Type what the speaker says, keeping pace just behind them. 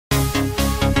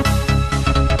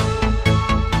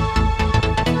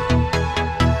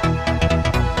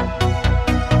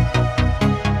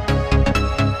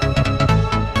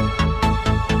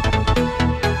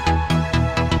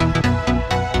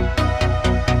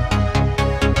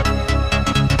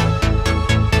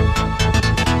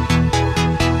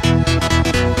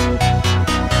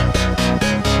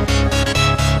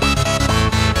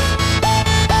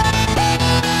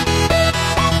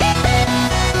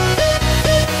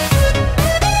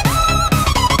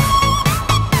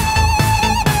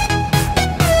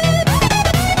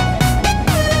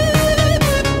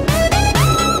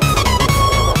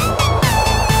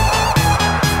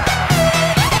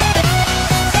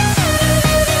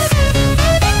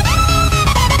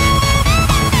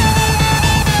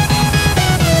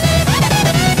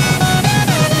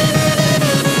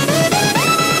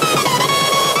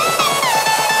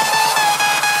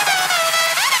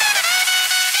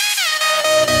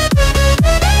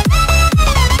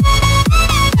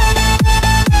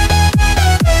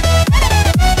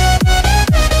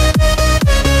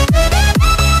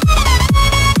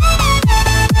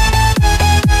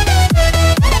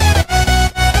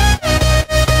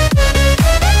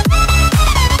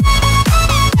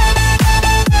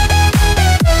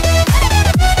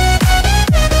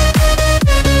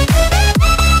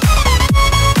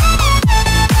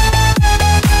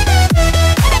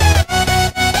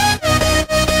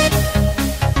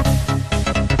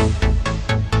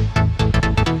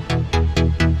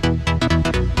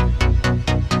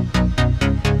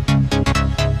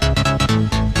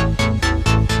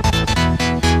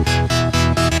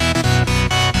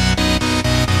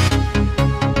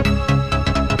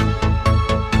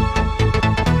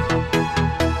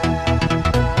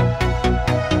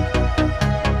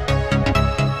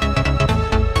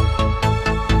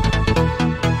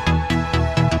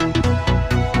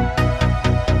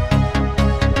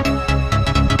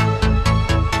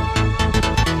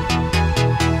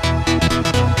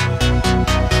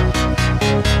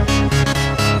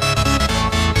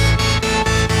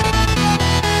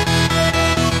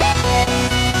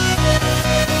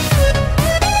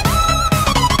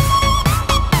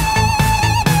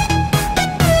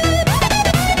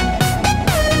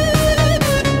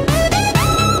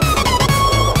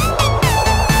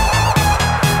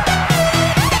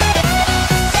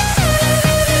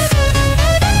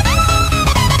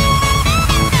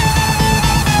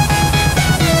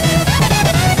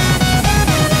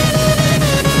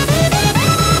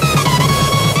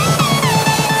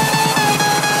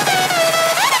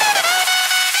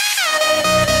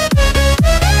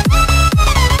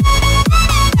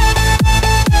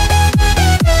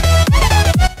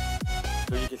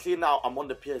now I'm on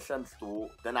the PSN store.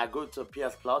 Then I go to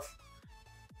PS Plus.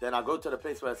 Then I go to the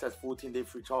place where it says 14-day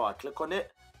free trial. I click on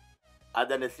it, and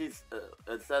then it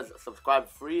says subscribe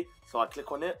free. So I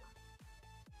click on it.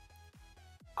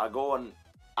 I go and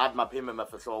add my payment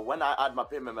method. So when I add my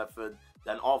payment method,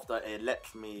 then after it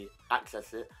lets me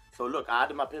access it. So look, I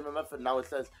added my payment method. Now it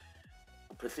says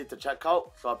proceed to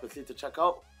checkout. So I proceed to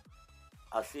checkout.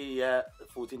 I see, yeah,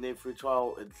 14-day free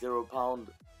trial, it's £0.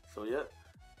 So yeah,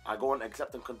 I go on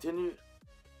accept and continue.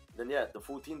 Then yeah, the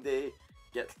 14-day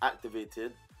gets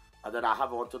activated, and then I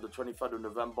have it until the 23rd of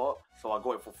November. So I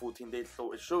got it for 14 days.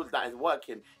 So it shows that it's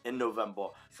working in November.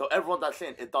 So everyone that's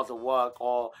saying it doesn't work,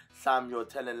 or Sam, you're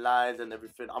telling lies and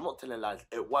everything, I'm not telling lies.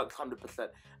 It works 100%.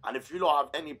 And if you don't have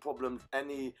any problems,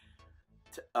 any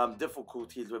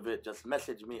difficulties with it, just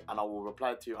message me and I will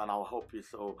reply to you and I'll help you.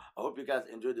 So I hope you guys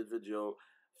enjoyed this video.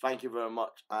 Thank you very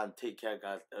much and take care,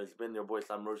 guys. It's been your boy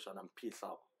Sam Roshan, and peace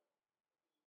out.